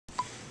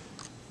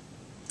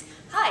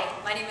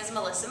My name is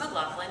Melissa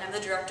McLaughlin. I'm the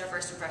Director of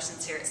First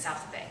Impressions here at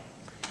South Bay.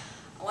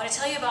 I want to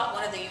tell you about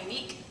one of the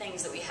unique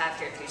things that we have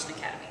here at Fusion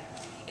Academy.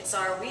 It's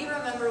our We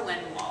Remember When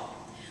wall.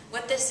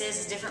 What this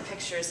is different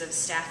pictures of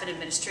staff and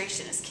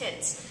administration as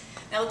kids.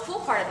 Now the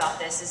cool part about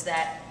this is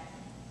that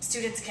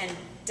students can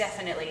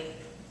definitely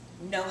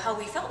know how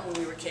we felt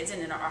when we were kids and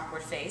in our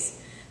awkward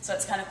phase. So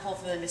it's kind of cool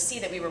for them to see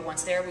that we were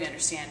once there, we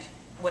understand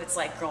what it's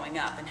like growing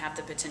up and have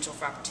the potential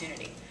for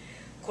opportunity.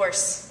 Of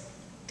course,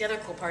 the other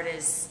cool part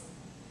is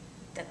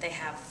that they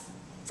have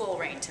full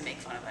reign to make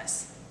fun of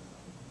us.